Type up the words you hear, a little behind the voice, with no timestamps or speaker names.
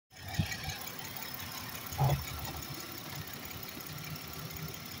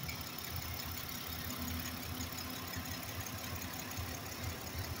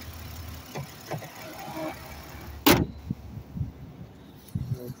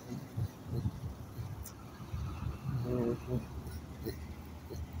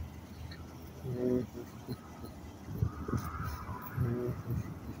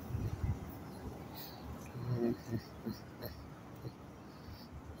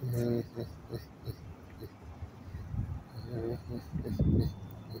Okay,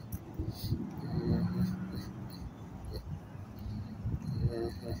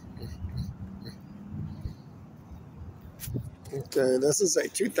 this is a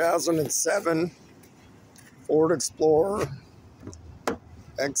 2007 Ford Explorer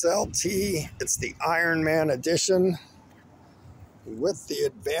XLT. It's the Ironman edition with the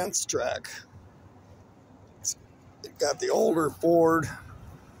advanced track. It's got the older Ford,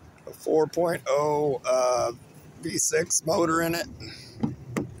 a 4.0 V6 motor in it.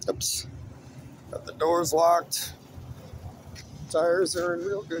 Oops. Got the doors locked. Tires are in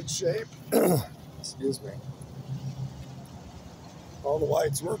real good shape. Excuse me. All the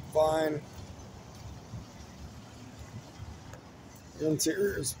lights work fine.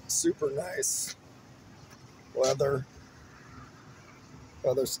 Interior's super nice. Leather's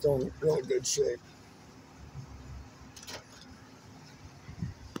still in real good shape.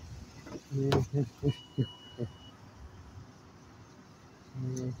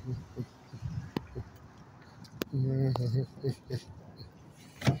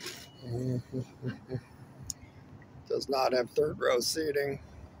 Does not have third row seating.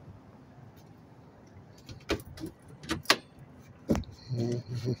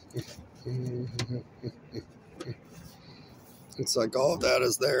 Looks like all of that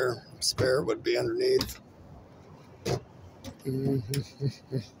is there. Spare would be underneath.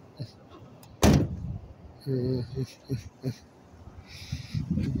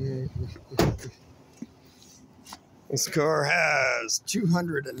 This car has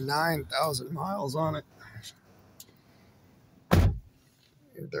 209,000 miles on it.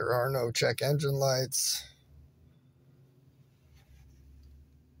 There are no check engine lights.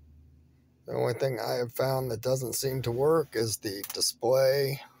 The only thing I have found that doesn't seem to work is the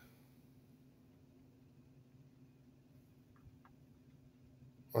display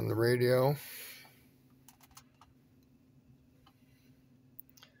on the radio.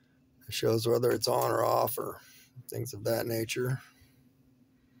 It shows whether it's on or off or things of that nature.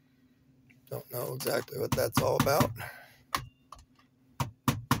 Don't know exactly what that's all about.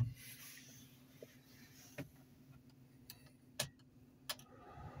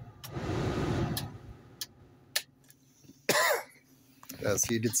 It has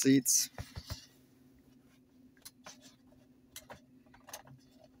heated seats.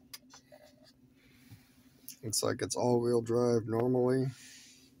 Looks like it's all-wheel drive normally.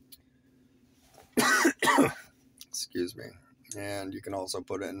 Excuse me. And you can also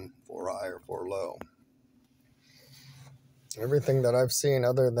put in 4 high or 4 low. Everything that I've seen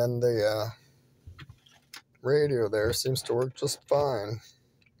other than the radio there seems to work just fine.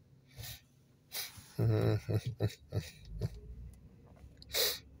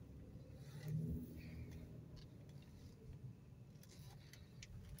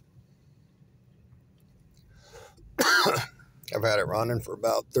 I've had it running for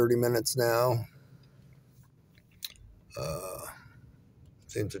about 30 minutes now.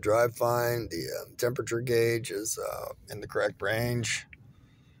 Seems to drive fine. The temperature gauge is in the correct range.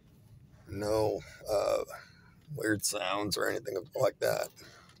 No weird sounds or anything like that.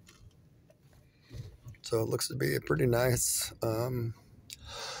 So it looks to be a pretty nice,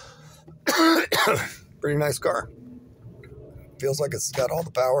 pretty nice car. Feels like it's got all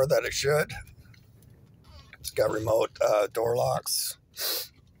the power that it should. It's got remote door locks.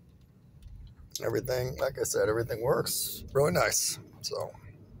 Everything, like I said, everything works really nice. So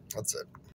that's it.